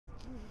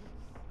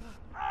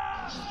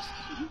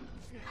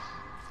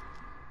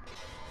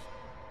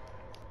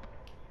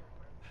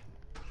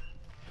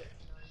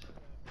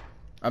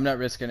I'm not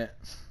risking it.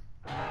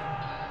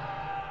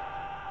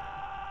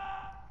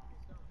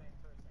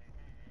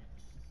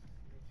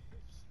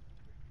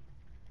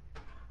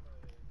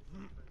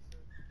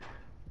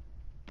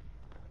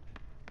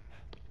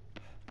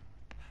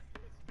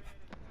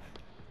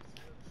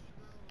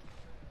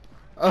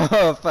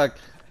 Oh, fuck.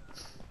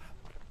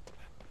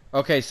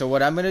 Okay, so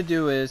what I'm gonna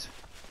do is,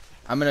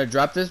 I'm gonna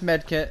drop this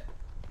med kit.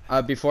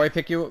 Before I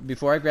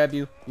grab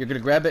you, you're gonna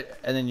grab it,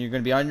 and then you're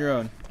gonna be on your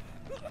own.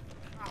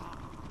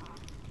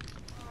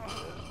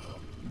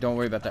 Don't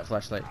worry about that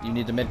flashlight. You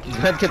need the med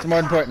kit's more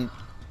important.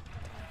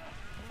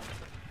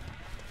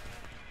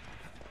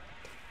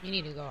 You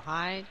need to go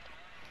hide.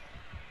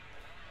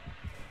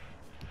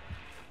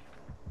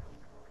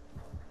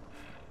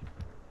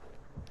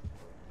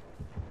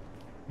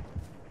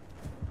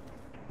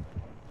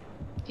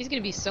 He's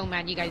gonna be so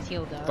mad you guys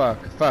healed up. Fuck.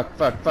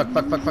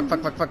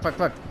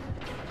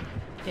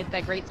 Hit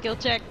that great skill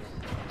check.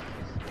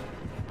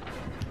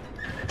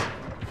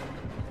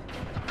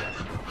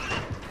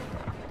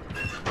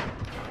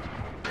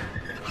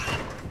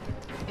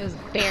 It was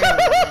barely.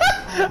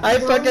 I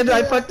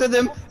fucked with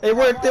him. It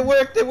worked.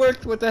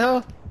 What the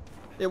hell?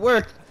 It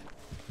worked.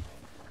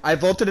 I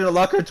vaulted in a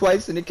locker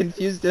twice and it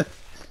confused him.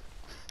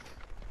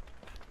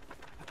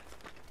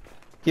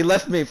 He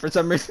left me for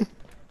some reason.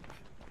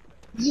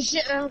 You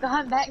shouldn't have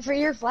gone back for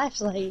your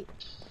flashlight.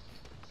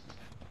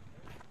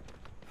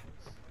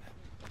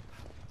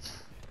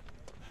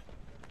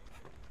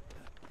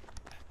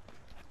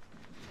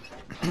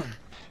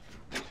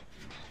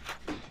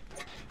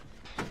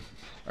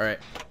 Alright.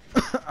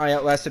 I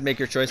outlasted Make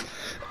Your Choice.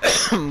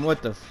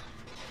 What the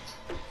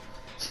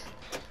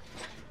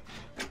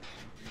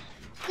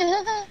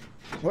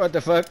What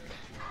the fuck?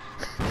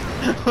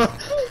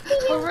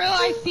 For real,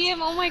 I see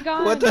him, oh my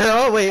god. What the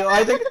hell? Wait,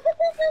 I think...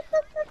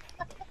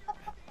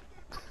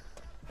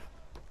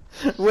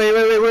 Wait,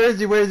 where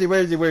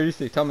is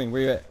he? Tell me,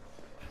 where you at?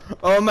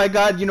 Oh my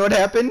god, you know what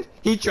happened?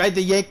 He tried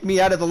to yank me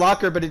out of the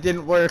locker, but it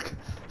didn't work.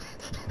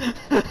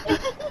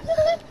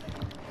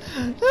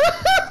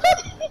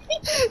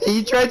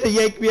 He tried to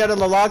yank me out of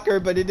the locker,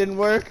 but it didn't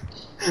work.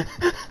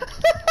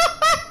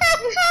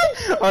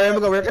 Alright, I'm gonna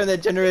go work on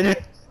that generator.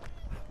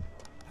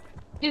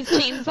 His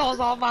chainsaw's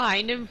all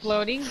behind him,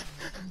 floating.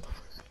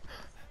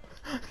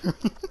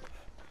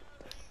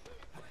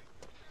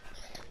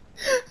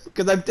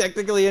 Because I'm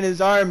technically in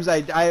his arms.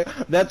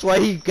 That's why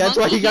he got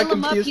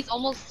confused.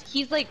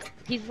 He's like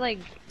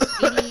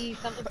 80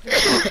 something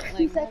percent,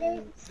 like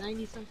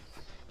 90 something.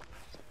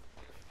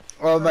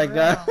 Oh my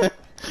god.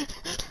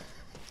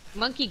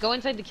 Monkey, go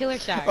inside the killer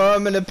shack. Oh,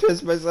 I'm gonna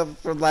piss myself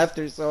from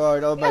laughter so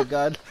hard. Oh my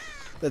god.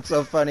 That's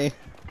so funny.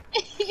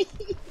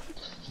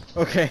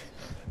 Okay.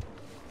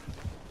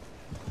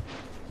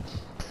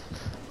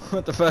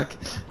 What the fuck?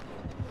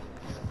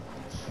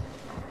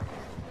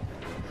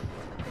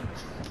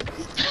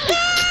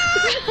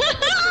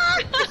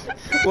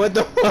 What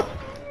the fuck?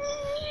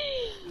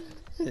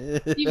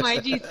 He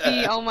might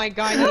GC. Oh my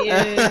god, he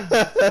is.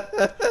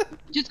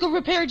 Just go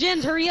repair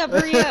gens. Hurry up.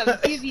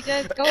 See if he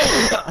does. Go.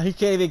 He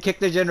can't even kick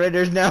the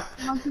generators now.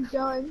 Monkey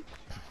going.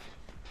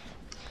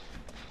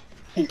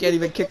 He can't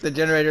even kick the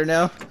generator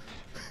now.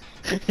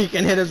 He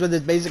can hit us with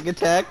his basic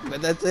attack,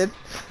 but that's it.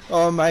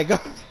 Oh my god.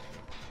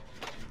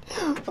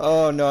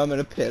 Oh no, I'm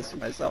gonna piss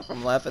myself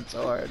from laughing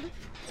so hard.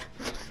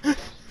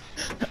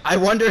 I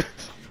wondered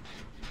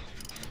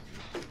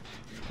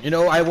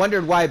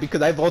why,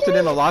 because I vaulted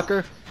in a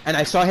locker and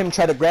I saw him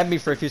try to grab me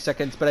for a few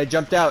seconds, but I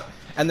jumped out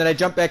and then I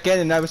jumped back in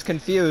and I was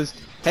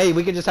confused. Hey,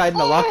 we can just hide in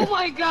the locker. Oh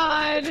my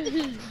god,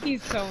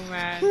 he's so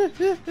mad.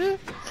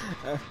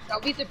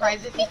 Don't be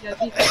surprised if he does.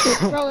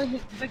 Bro,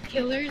 the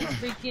killer's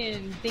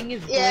freaking thing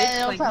is glitched.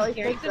 Yeah, like he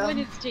carries him with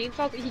his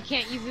chainsaw, but he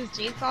can't use his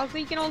chainsaw, so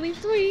he can only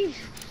swing.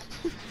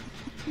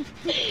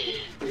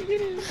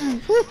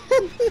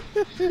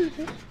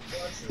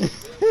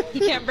 He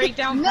can't break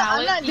down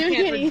pallets, he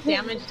can't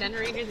damage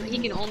generators, and he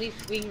can only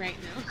swing right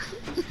now.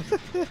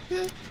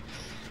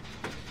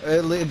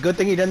 Good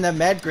thing he doesn't have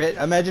Mad Grit.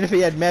 Imagine if he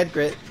had Mad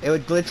Grit, it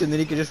would glitch and then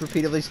he could just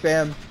repeatedly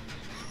spam.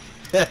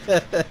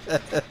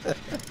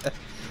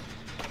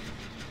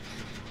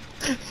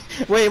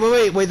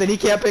 Wait, then he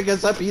can't pick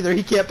us up either.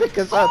 He can't pick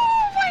us up.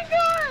 Oh my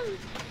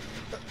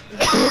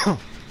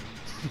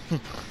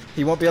god!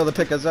 He won't be able to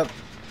pick us up.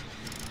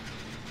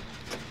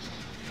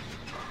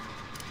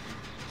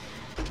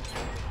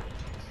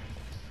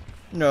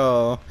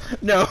 No.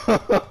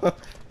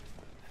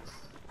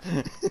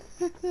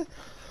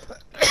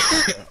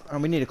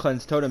 We need to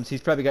cleanse totems. He's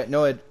probably got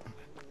Noed.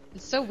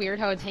 It's so weird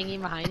how it's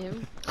hanging behind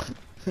him.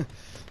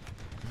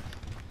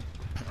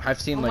 I've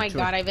seen oh like my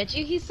god, I bet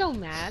you he's so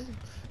mad.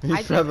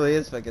 He probably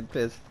is fucking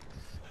pissed.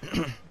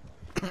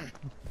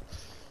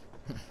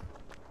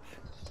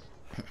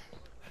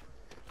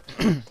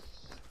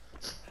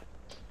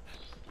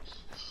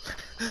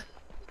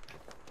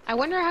 I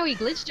wonder how he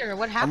glitched her.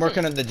 What happened? I'm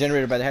working on the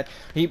generator by the head.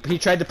 He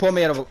tried to pull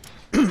me out of a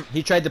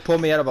he tried to pull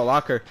me out of a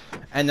locker,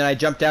 and then I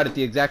jumped out at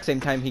the exact same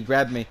time he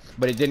grabbed me,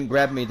 but it didn't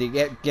grab me.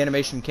 The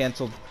animation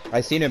canceled. I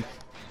seen him.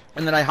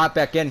 And then I hopped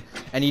back in,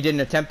 and he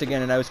didn't attempt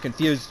again, and I was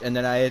confused. And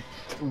then I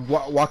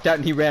walked out,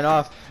 and he ran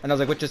off. And I was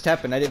like, "What just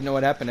happened?" I didn't know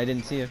what happened. I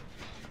didn't see it.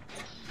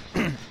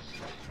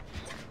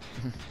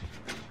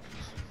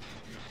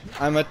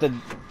 I'm at the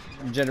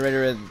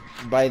generator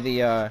by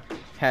the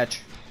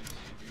hatch.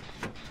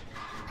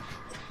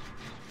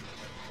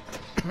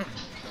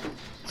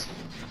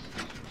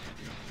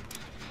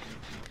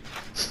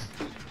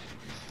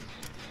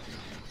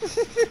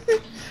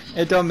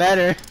 It don't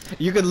matter.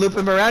 You can loop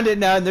him around it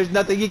now, and there's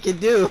nothing he can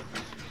do.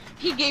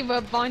 He gave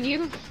up on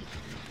you.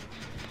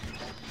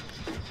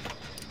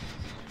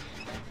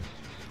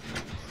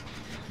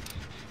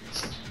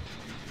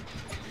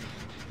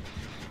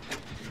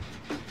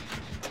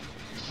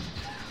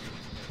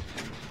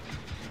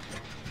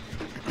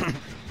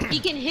 He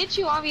can hit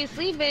you,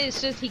 obviously, but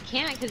it's just he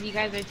can't because you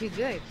guys are too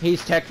good.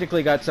 He's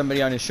technically got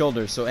somebody on his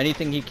shoulders, so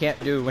anything he can't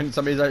do when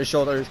somebody's on his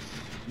shoulders,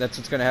 that's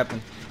what's gonna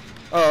happen.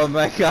 Oh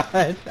my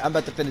god, I'm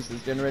about to finish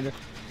this generator.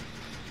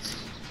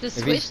 Does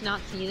Squish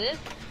not see this?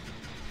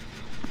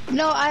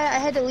 No, I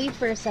had to leave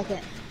for a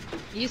second.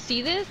 You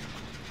see this?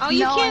 Oh, you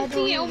No, can't I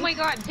see it. Oh believe- my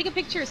god, take a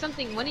picture or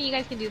something. One of you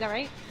guys can do that,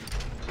 right?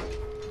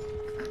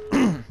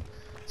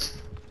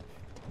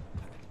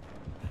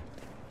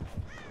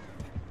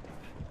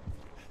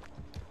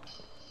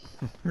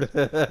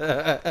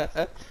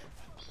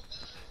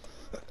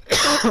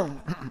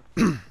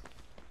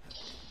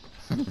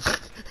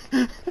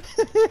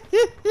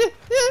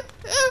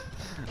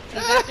 Is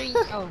after you.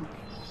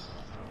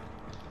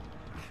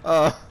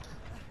 Oh.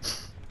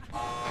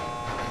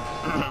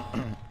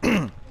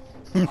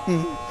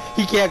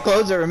 He can't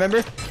close it,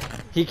 remember?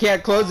 He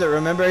can't close it,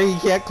 remember? He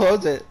can't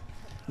close it.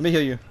 Let me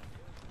heal you.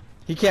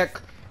 He can't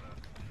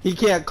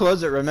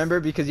close it, remember?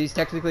 Because he's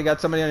technically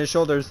got somebody on his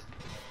shoulders.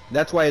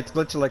 That's why it's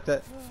glitched like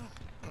that.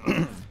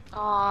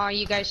 Aw,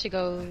 you guys should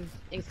go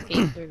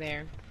escape through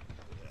there.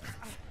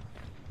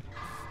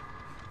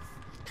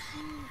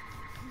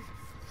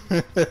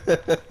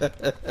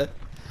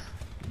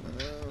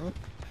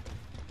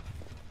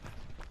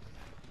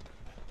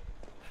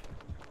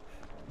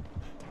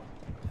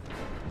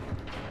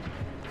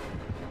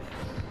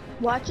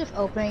 Watch if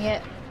opening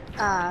it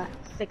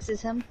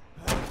fixes him.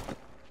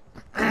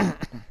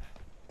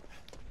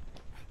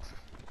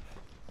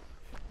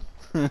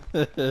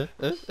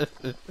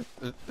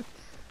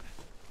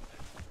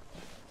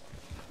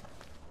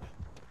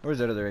 Where's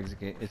that other exit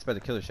gate? It's by the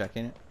killer shack,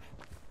 ain't it?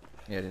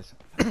 Yeah, it is.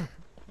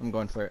 I'm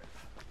going for it.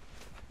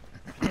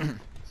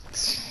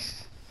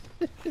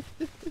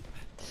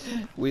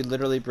 We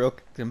literally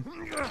broke him.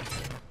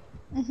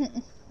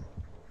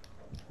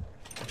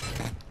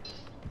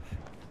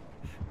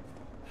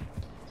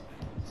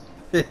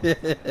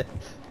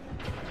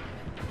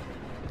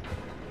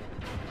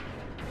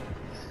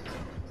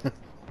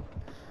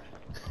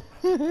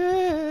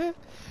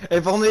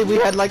 If only we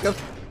had like a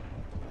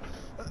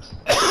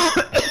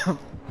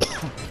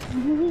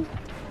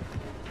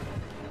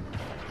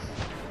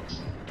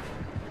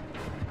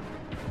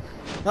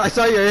I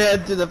saw your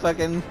head through the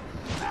fucking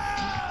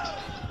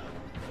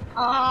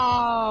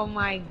Oh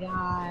my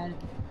god.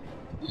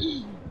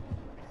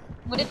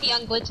 What if he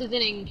unglitches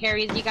it and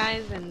carries you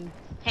guys and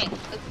hey,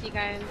 let's see you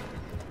guys.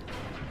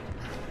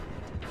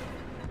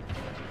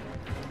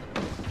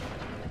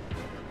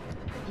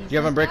 Do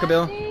you have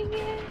Unbreakable?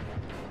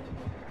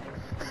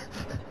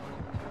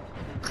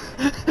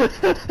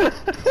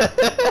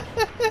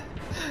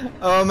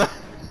 Oh my.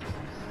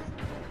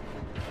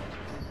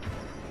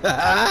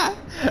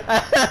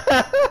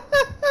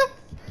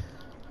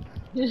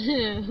 You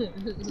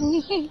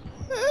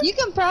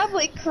can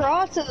probably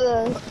crawl to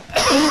the.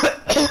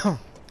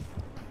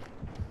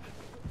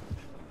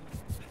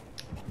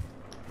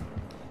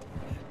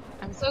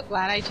 I'm so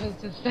glad I chose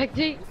to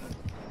spectate.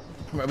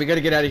 We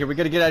gotta get out of here. We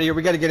gotta get out of here.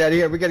 We gotta get out of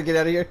here. We gotta get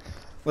out of here.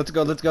 Let's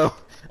go. Let's go.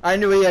 I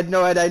knew he had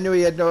no head. I knew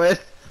he had no head.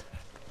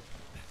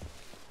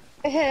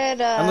 I had,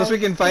 Unless we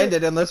can find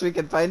it. Unless we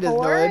can find his no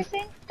 4, I head.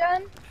 think,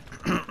 done.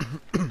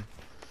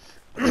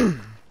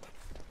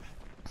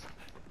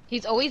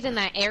 He's always in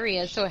that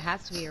area, so it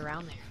has to be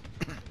around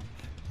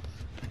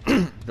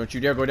there. Don't you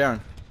dare go down.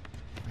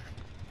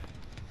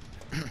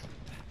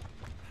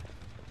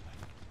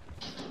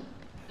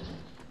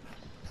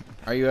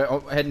 Are you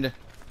heading to?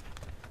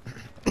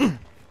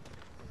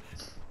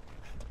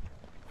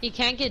 He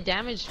can't get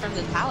damaged from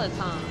the pallets,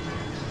 huh?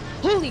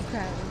 Holy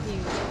crap! Come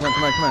on,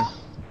 come on, come on.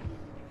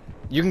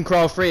 You can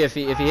crawl free if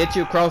he hits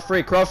you. Crawl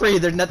free, crawl free.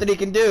 There's nothing he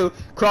can do.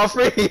 Crawl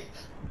free.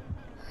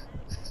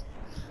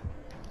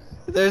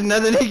 There's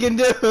nothing he can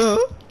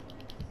do.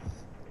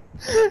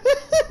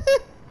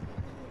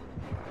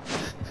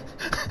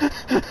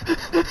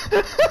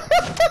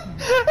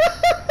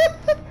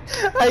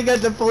 I got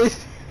the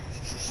police.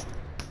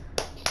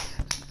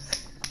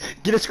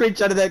 Get a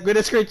screenshot of that. Get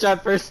a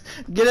screenshot first.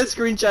 Get a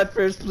screenshot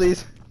first,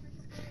 please.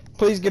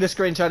 Please get a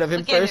screenshot of him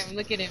Look first. at him,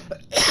 look at him.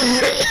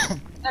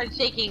 Start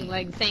shaking,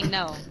 like saying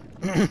no.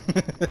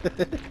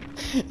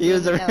 He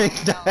was a no, ring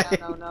no,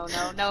 no, no,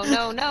 no,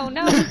 no, no, no,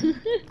 no.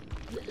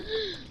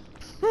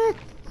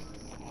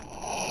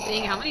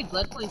 Dang, how many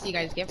blood points do you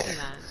guys get from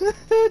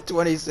that?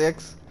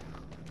 26.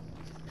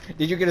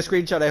 Did you get a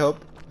screenshot, I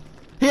hope?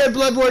 He had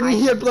Blood Warden!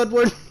 He had Blood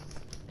Warden!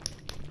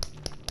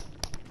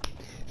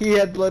 He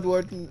had Blood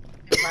Warden.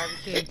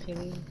 Barbecue and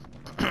chili.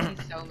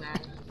 He's so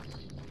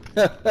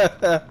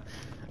mad.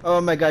 Oh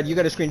my god, you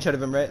got a screenshot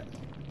of him, right?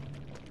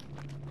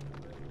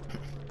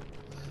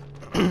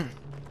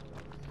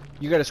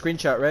 You got a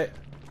screenshot, right?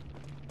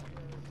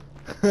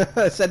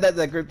 Send that to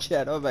the group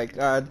chat. Oh my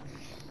god.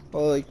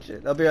 Holy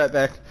shit. I'll be right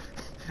back.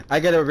 I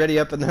gotta ready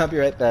up and then I'll be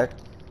right back.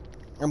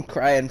 I'm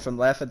crying from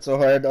laughing so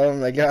hard. Oh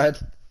my god.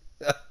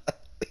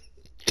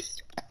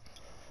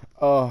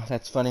 Oh,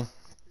 that's funny.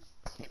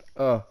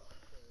 Oh.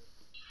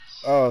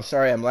 Oh,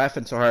 sorry. I'm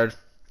laughing so hard.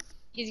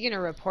 He's gonna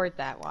report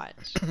that,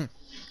 watch.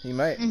 He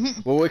might.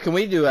 Well, what can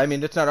we do? I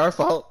mean, it's not our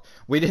fault.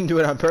 We didn't do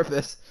it on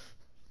purpose.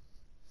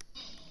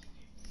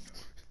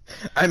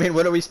 I mean,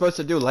 what are we supposed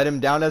to do? Let him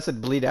down us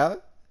and bleed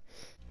out?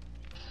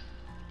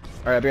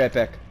 Alright, I'll be right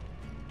back.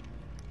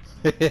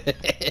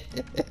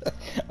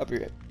 I'll be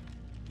right.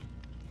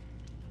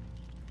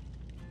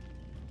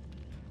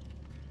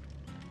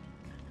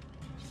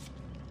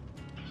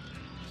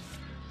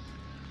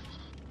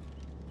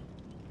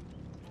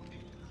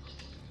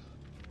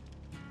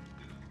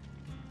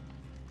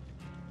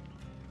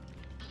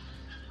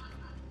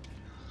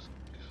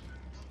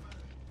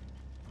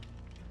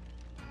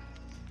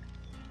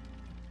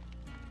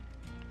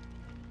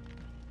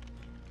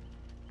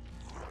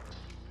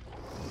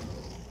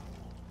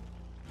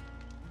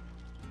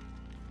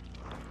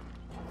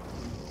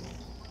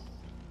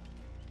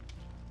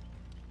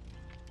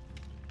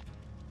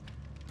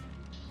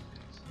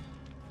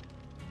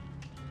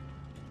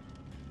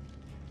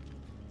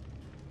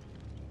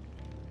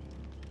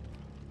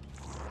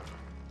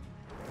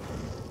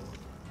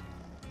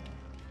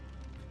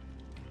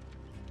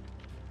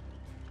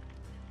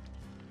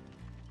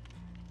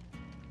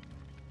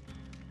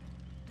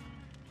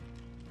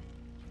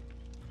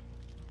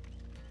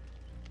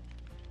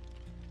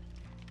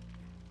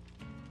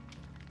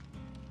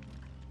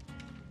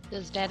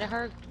 Does Dead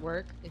Hard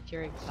work if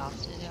you're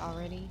exhausted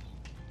already?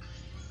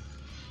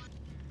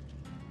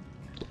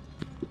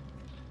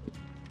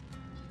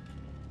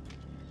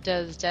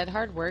 Does Dead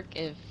Hard work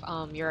if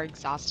you're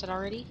exhausted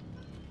already?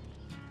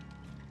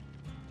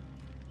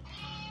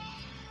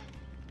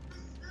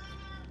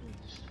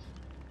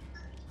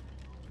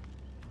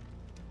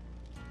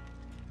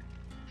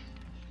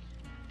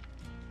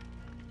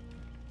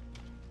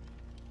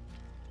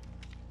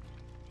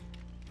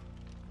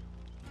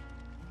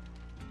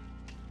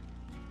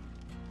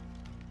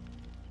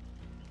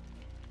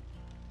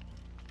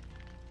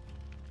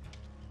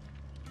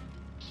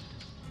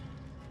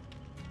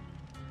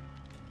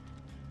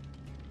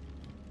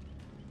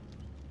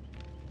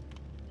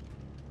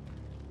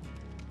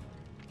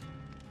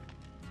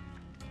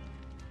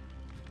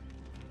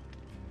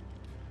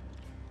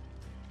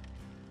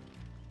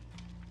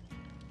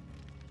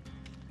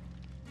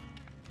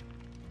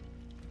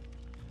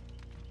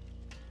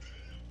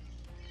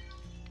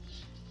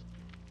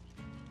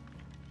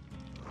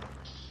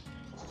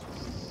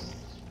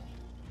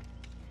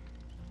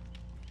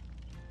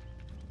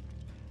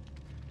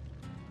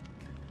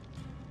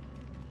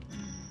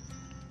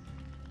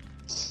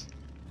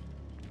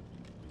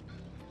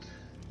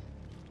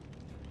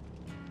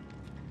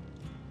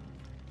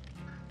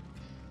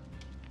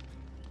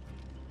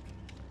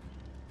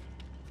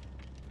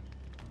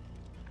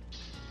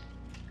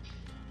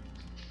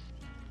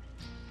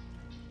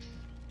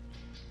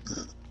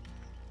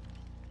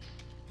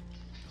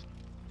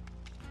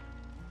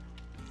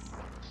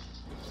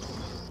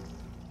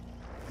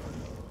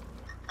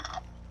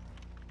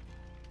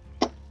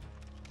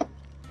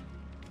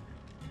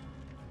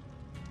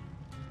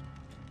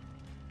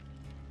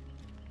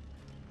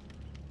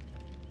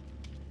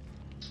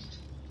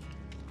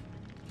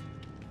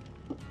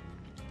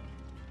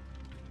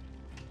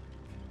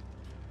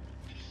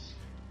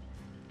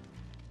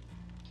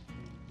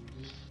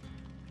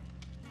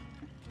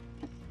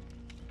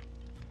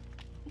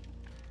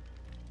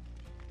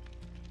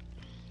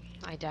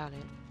 I doubt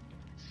it.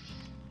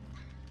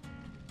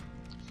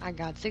 I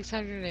got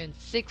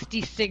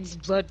 666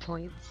 blood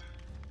points.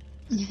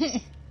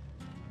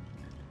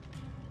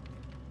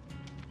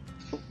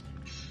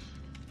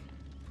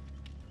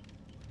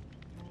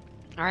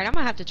 Alright, I'm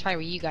gonna have to try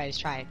what you guys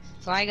tried.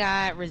 So I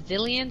got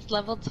Resilience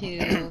level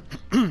 2,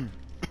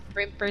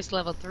 Sprint Burst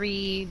level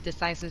 3,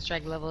 Decisive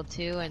Strike level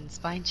 2, and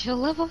Spine Chill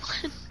level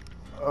 1.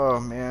 Oh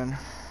man.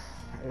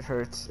 It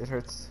hurts. It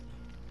hurts.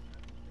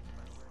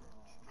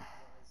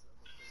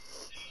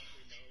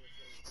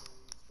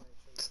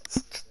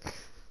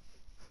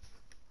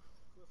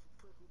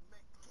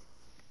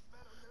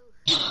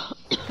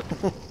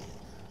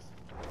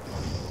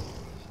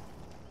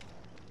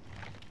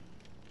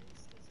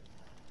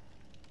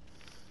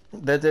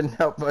 That didn't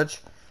help much.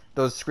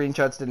 Those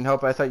screenshots didn't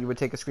help. I thought you would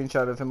take a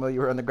screenshot of him while you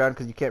were on the ground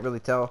because you can't really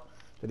tell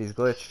that he's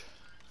glitched.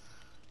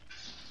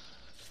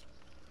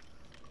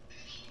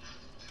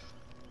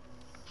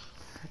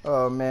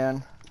 Oh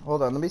man.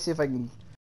 Hold on, let me see if I can